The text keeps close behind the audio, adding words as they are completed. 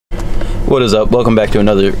What is up? Welcome back to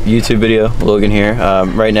another YouTube video. Logan here.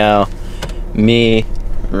 Right now, me,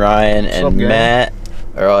 Ryan, and Matt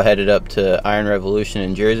are all headed up to Iron Revolution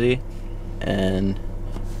in Jersey, and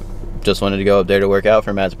just wanted to go up there to work out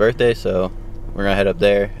for Matt's birthday. So we're gonna head up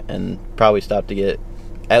there and probably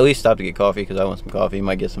at least stop to get coffee because I want some coffee.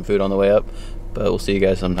 Might get some food on the way up, but we'll see you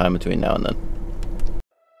guys sometime between now and then.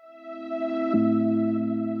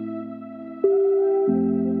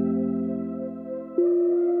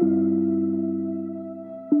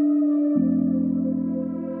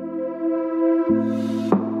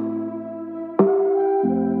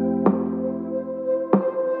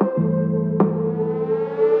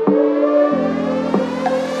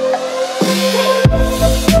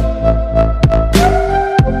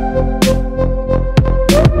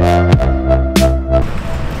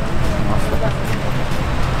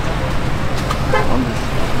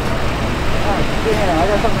 I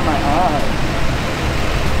got something in my eye.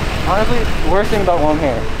 Honestly, worst thing about long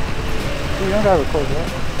hair. Dude, you don't gotta record that.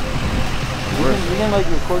 You can like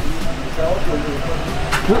record yourself or you record.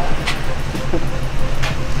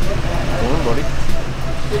 Hold on, buddy.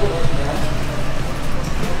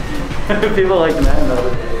 People like the man though.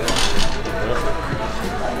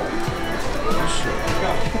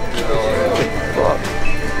 Fuck.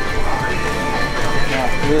 Yeah,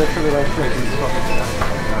 really that's the right trick.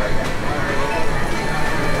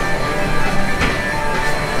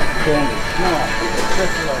 Candy.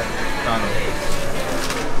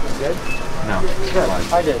 Good? No. Good.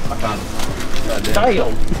 I did. I found it.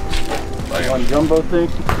 Dial. One jumbo thing.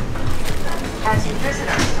 As you visit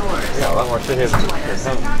our stores, yeah, a lot more shit here.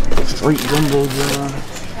 Sweet jumbo jar.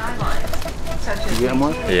 You get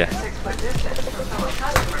more? Yeah.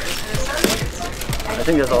 I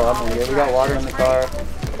think that's all I'm gonna get. We got water in the car.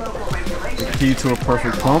 The key to a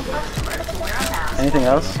perfect pump. Anything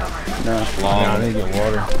else? No. Long. I need to get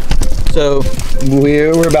water. So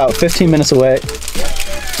we're about 15 minutes away.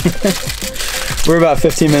 We're about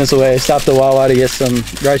 15 minutes away. Stopped at Wawa to get some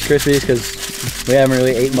Rice Krispies because we haven't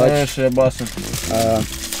really ate much. Yeah, shit, busting.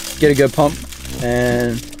 Get a good pump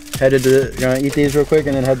and headed to gonna eat these real quick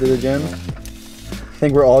and then head to the gym. I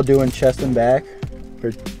think we're all doing chest and back.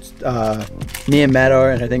 Me and Matt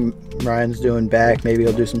are, and I think Ryan's doing back. Maybe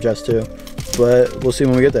he'll do some chest too. But we'll see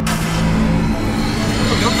when we get there.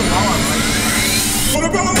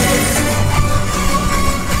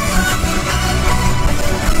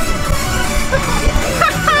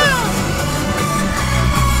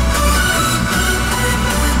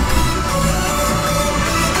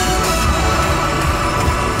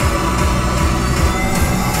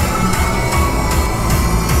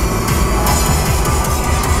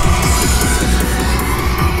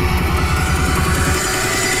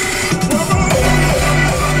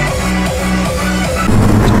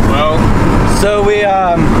 So we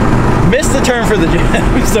missed the turn for the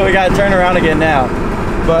gym, so we got to turn around again now.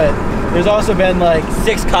 But there's also been like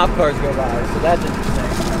 6 cop cars go by, so that's interesting.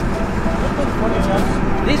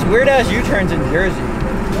 These weird ass U-turns in Jersey.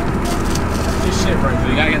 This shit right there.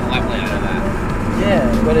 You gotta get the left lane out of that.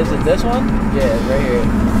 Yeah, but is it this one? Yeah, it's right here.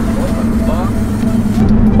 What the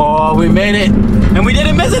fuck? Oh, we made it, and we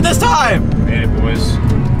didn't miss it this time. We made it, boys.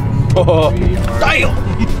 Oh, damn!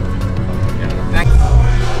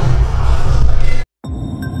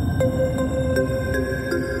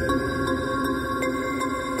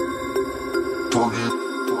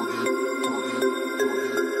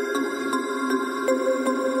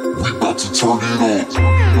 We about to turn it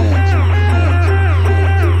on.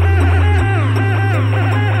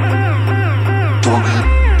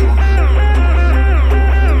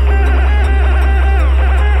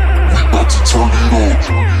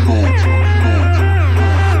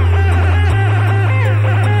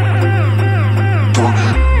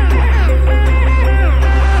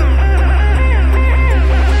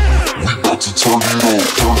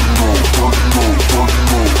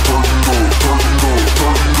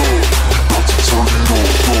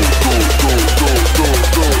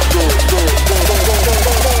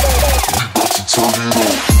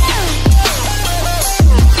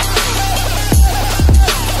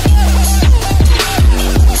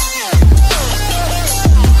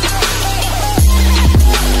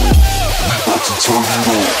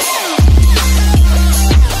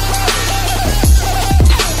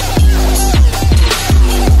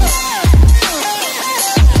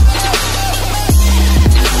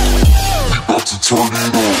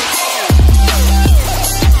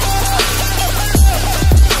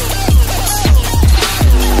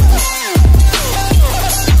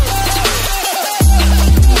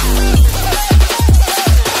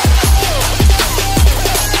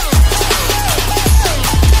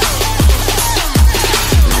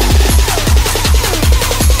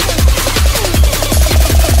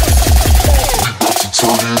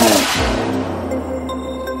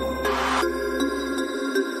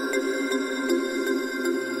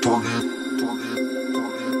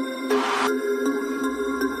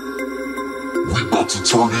 about to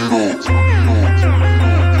turn it up.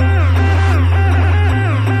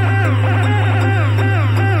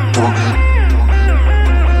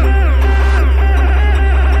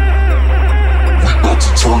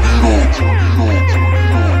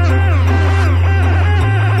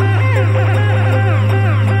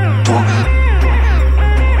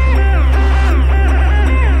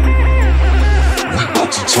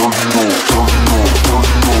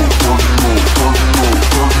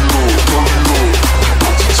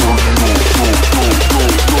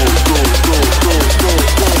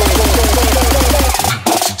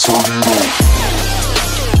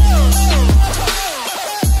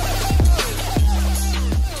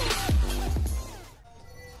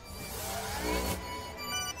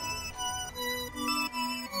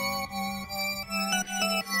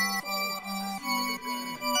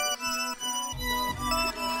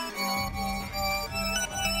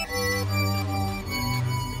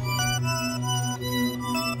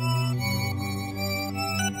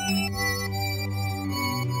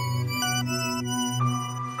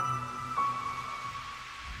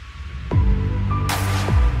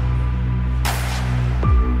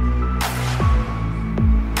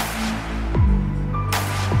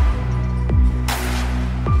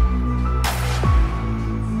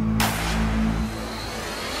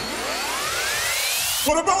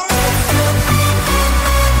 What about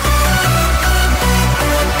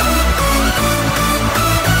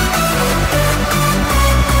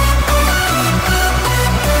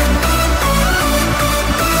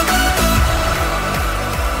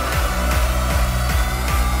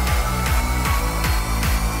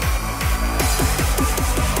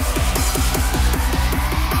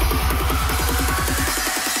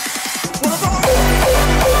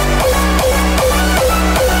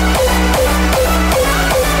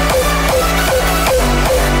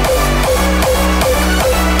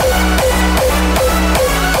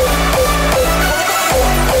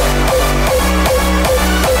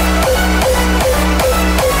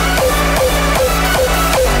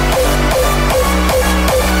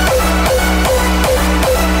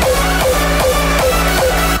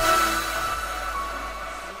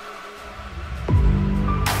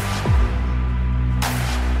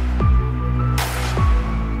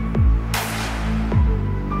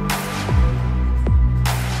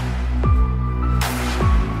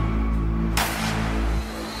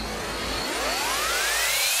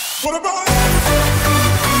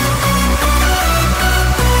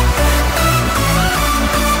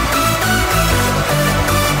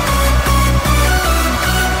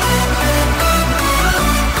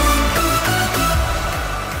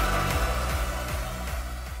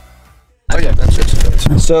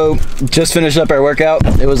So, just finished up our workout.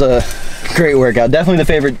 It was a great workout.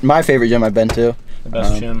 Definitely my favorite gym I've been to. The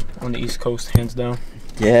best gym on the East Coast, hands down.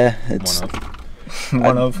 Yeah, it's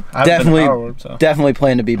one of. Definitely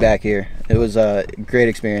plan to be back here. It was a great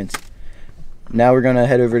experience. Now we're gonna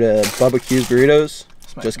head over to Bubba Q's Burritos,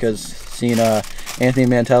 just because seeing Anthony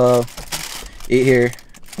Mantello eat here,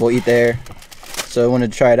 we'll eat there. So I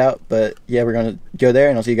wanted to try it out, but yeah, we're gonna go there,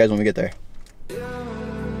 and I'll see you guys when we get there.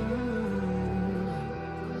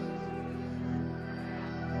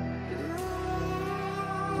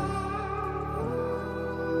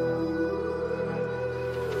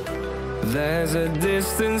 There's a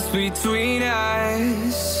distance between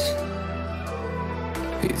us.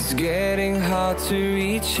 It's getting hard to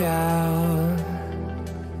reach out.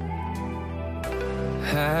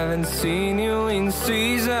 Haven't seen you in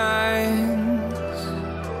seasons,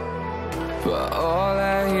 but all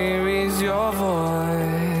I hear is your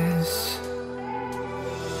voice.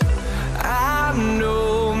 I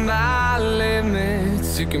know my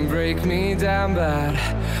limits, you can break me down, but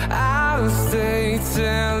I'll stay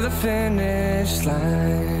till the finish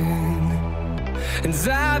line. And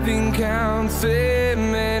I've been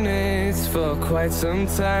counting minutes for quite some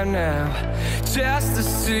time now, just to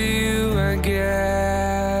see you again.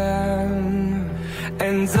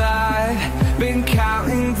 And I've been counting